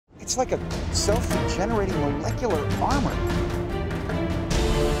It's like a self-regenerating molecular armor.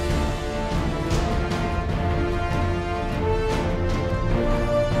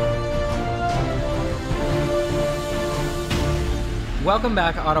 Welcome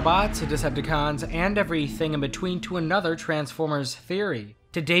back, Autobots, Decepticons, and everything in between to another Transformers theory.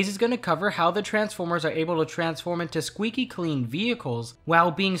 Today's is going to cover how the Transformers are able to transform into squeaky clean vehicles while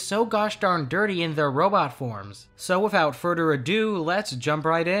being so gosh darn dirty in their robot forms. So without further ado, let's jump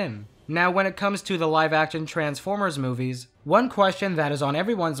right in. Now, when it comes to the live-action Transformers movies, one question that is on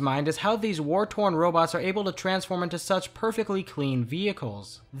everyone's mind is how these war-torn robots are able to transform into such perfectly clean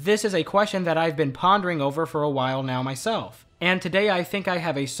vehicles. This is a question that I've been pondering over for a while now myself, and today I think I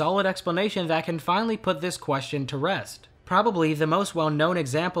have a solid explanation that can finally put this question to rest. Probably the most well-known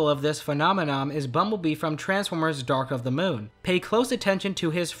example of this phenomenon is Bumblebee from Transformers Dark of the Moon. Pay close attention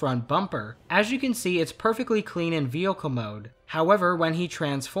to his front bumper. As you can see, it's perfectly clean in vehicle mode. However, when he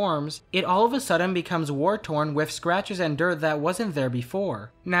transforms, it all of a sudden becomes war-torn with scratches and dirt that wasn't there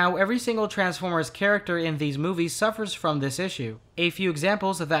before. Now, every single Transformers character in these movies suffers from this issue. A few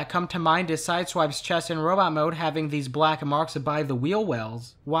examples that come to mind is Sideswipe's chest in robot mode having these black marks by the wheel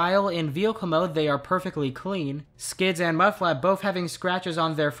wells, while in vehicle mode they are perfectly clean, Skids and Mudflap both having scratches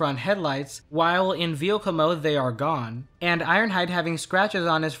on their front headlights, while in vehicle mode they are gone, and Ironhide having scratches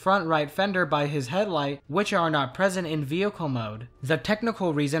on his front right fender by his headlight, which are not present in vehicle mode. The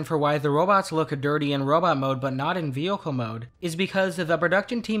technical reason for why the robots look dirty in robot mode but not in vehicle mode is because the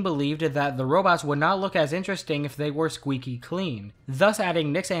production team believed that the robots would not look as interesting if they were squeaky clean, thus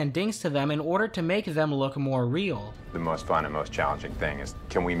adding nicks and dings to them in order to make them look more real. The most fun and most challenging thing is,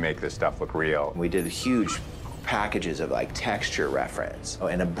 can we make this stuff look real? We did huge packages of like texture reference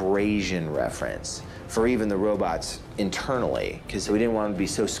and abrasion reference for even the robots internally, because we didn't want them to be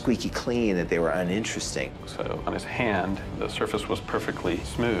so squeaky clean that they were uninteresting. So on his hand, the surface was perfectly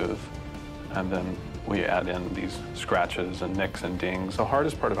smooth, and then we add in these scratches and nicks and dings. The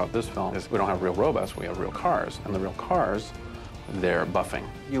hardest part about this film is we don't have real robots, we have real cars, and the real cars, they're buffing.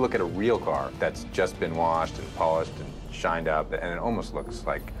 You look at a real car that's just been washed and polished and shined up, and it almost looks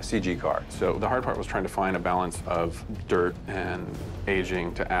like a CG car. So the hard part was trying to find a balance of dirt and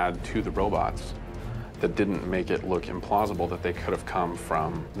aging to add to the robots that didn't make it look implausible that they could have come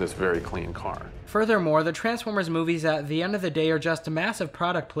from this very clean car. Furthermore, the Transformers movies at the end of the day are just massive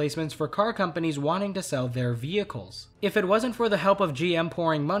product placements for car companies wanting to sell their vehicles. If it wasn't for the help of GM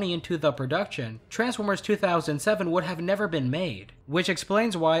pouring money into the production, Transformers 2007 would have never been made, which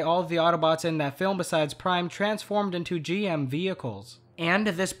explains why all the Autobots in that film besides Prime transformed into GM vehicles. And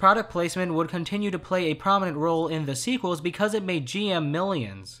this product placement would continue to play a prominent role in the sequels because it made GM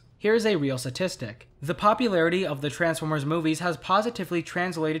millions. Here's a real statistic. The popularity of the Transformers movies has positively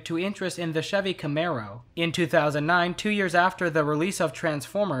translated to interest in the Chevy Camaro. In 2009, 2 years after the release of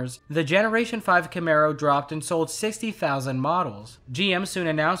Transformers, the Generation 5 Camaro dropped and sold 60,000 models. GM soon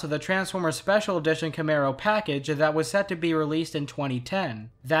announced the Transformers Special Edition Camaro package that was set to be released in 2010.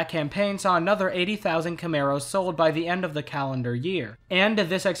 That campaign saw another 80,000 Camaros sold by the end of the calendar year. And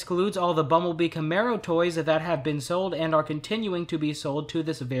this excludes all the Bumblebee Camaro toys that have been sold and are continuing to be sold to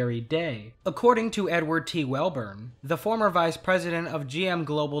this very day. According to Edward T. Welburn, the former vice president of GM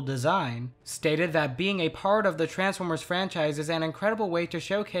Global Design, stated that being a part of the Transformers franchise is an incredible way to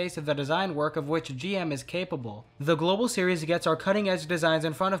showcase the design work of which GM is capable. The Global series gets our cutting-edge designs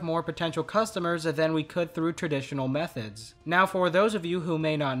in front of more potential customers than we could through traditional methods. Now, for those of you who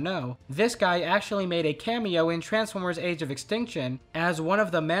may not know, this guy actually made a cameo in Transformers Age of Extinction as one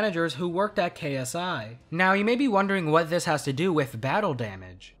of the managers who worked at KSI. Now, you may be wondering what this has to do with battle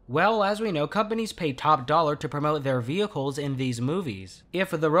damage. Well, as we know, companies pay top dollar to promote their vehicles in these movies.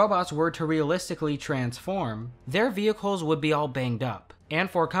 If the robots were to realistically transform, their vehicles would be all banged up. And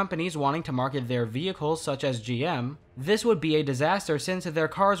for companies wanting to market their vehicles such as GM, this would be a disaster since their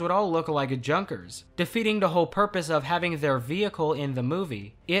cars would all look like junkers, defeating the whole purpose of having their vehicle in the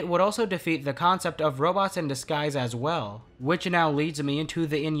movie. It would also defeat the concept of robots in disguise as well, which now leads me into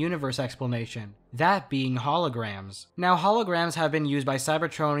the in-universe explanation, that being holograms. Now, holograms have been used by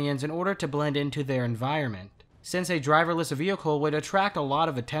Cybertronians in order to blend into their environment, since a driverless vehicle would attract a lot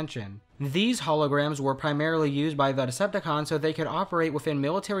of attention. These holograms were primarily used by the Decepticons so they could operate within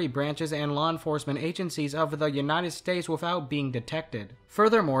military branches and law enforcement agencies of the United States without being detected.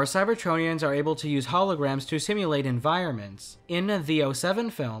 Furthermore, Cybertronians are able to use holograms to simulate environments. In the 07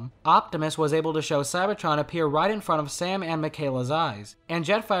 film, Optimus was able to show Cybertron appear right in front of Sam and Michaela's eyes, and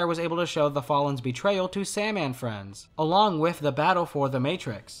Jetfire was able to show the Fallen's betrayal to Sam and friends, along with the battle for the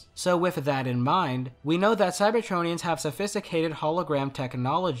Matrix. So with that in mind, we know that Cybertronians have sophisticated hologram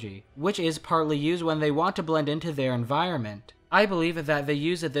technology, which is partly used when they want to blend into their environment. I believe that they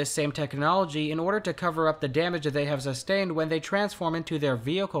use this same technology in order to cover up the damage they have sustained when they transform into their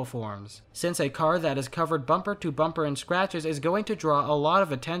vehicle forms, since a car that is covered bumper to bumper in scratches is going to draw a lot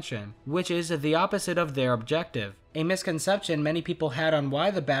of attention, which is the opposite of their objective. A misconception many people had on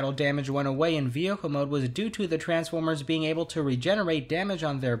why the battle damage went away in vehicle mode was due to the Transformers being able to regenerate damage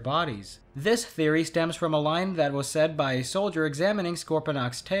on their bodies. This theory stems from a line that was said by a soldier examining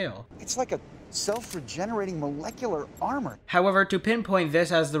Scorponok's tail. It's like a self-regenerating molecular armor. However, to pinpoint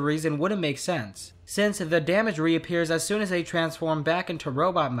this as the reason wouldn't make sense, since the damage reappears as soon as they transform back into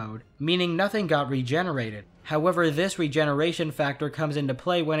robot mode, meaning nothing got regenerated. However, this regeneration factor comes into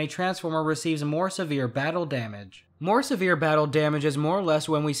play when a Transformer receives more severe battle damage. More severe battle damage is more or less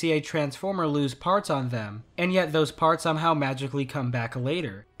when we see a Transformer lose parts on them, and yet those parts somehow magically come back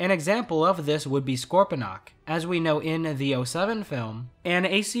later. An example of this would be Scorponok. As we know in the 07 film, an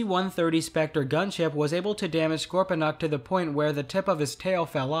AC-130 Spectre gunship was able to damage Scorponok to the point where the tip of his tail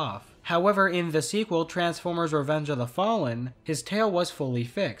fell off. However, in the sequel, Transformers Revenge of the Fallen, his tail was fully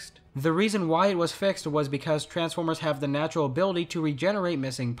fixed. The reason why it was fixed was because Transformers have the natural ability to regenerate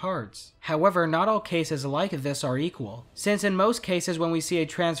missing parts. However, not all cases like this are equal, since in most cases when we see a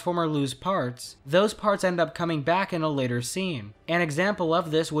Transformer lose parts, those parts end up coming back in a later scene. An example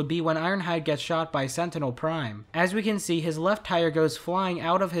of this would be when Ironhide gets shot by Sentinel Prime. As we can see, his left tire goes flying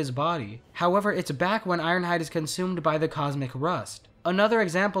out of his body. However, it's back when Ironhide is consumed by the cosmic rust. Another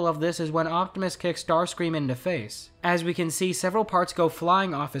example of this is when Optimus kicks Starscream in the face. As we can see, several parts go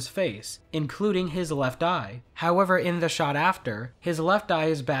flying off his face, including his left eye. However, in the shot after, his left eye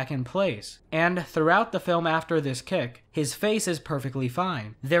is back in place, and throughout the film after this kick, his face is perfectly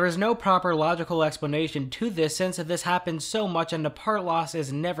fine. There is no proper logical explanation to this since this happens so much and the part loss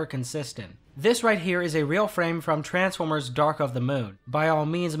is never consistent. This right here is a real frame from Transformers Dark of the Moon. By all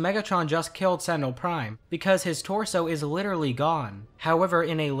means, Megatron just killed Sentinel Prime, because his torso is literally gone. However,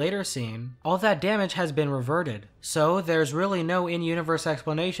 in a later scene, all that damage has been reverted. So, there's really no in-universe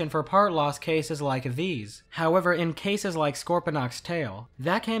explanation for part loss cases like these. However, in cases like Scorponok's tail,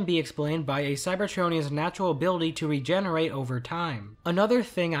 that can be explained by a Cybertronian's natural ability to regenerate over time. Another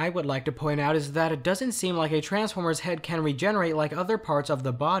thing I would like to point out is that it doesn't seem like a Transformer's head can regenerate like other parts of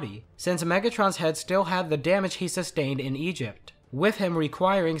the body, since Megatron's head still had the damage he sustained in Egypt, with him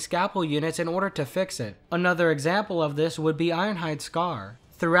requiring scalpel units in order to fix it. Another example of this would be Ironhide's scar.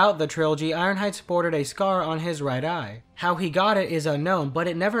 Throughout the trilogy, Ironhide sported a scar on his right eye. How he got it is unknown, but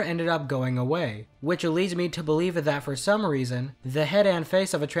it never ended up going away, which leads me to believe that for some reason, the head and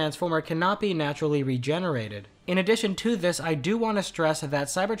face of a Transformer cannot be naturally regenerated. In addition to this, I do want to stress that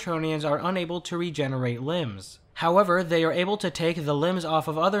Cybertronians are unable to regenerate limbs. However, they are able to take the limbs off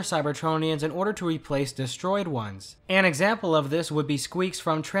of other Cybertronians in order to replace destroyed ones. An example of this would be Squeaks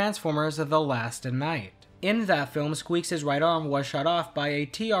from Transformers The Last Knight. In that film, Squeaks' right arm was shot off by a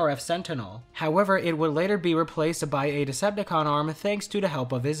TRF Sentinel. However, it would later be replaced by a Decepticon arm thanks to the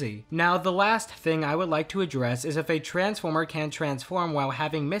help of Izzy. Now, the last thing I would like to address is if a Transformer can transform while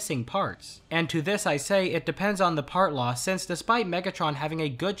having missing parts. And to this I say it depends on the part loss, since despite Megatron having a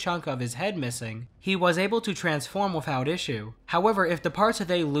good chunk of his head missing, he was able to transform without issue. However, if the parts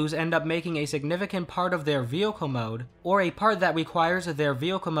they lose end up making a significant part of their vehicle mode, or a part that requires their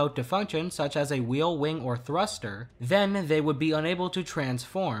vehicle mode to function, such as a wheel, wing, or thruster, then they would be unable to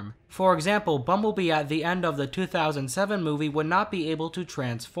transform. For example, Bumblebee at the end of the 2007 movie would not be able to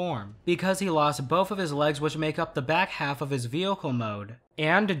transform, because he lost both of his legs which make up the back half of his vehicle mode.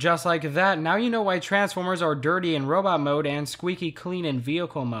 And just like that, now you know why Transformers are dirty in robot mode and squeaky clean in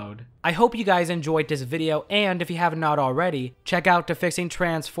vehicle mode. I hope you guys enjoyed this video, and if you have not already, check out the Fixing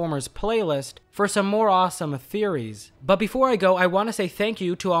Transformers playlist for some more awesome theories. But before I go, I want to say thank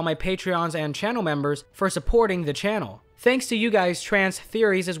you to all my Patreons and channel members for supporting the channel. Thanks to you guys, Trans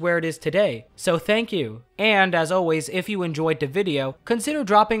Theories is where it is today, so thank you. And as always, if you enjoyed the video, consider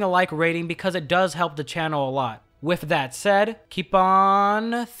dropping a like rating because it does help the channel a lot. With that said, keep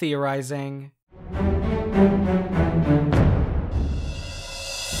on theorizing.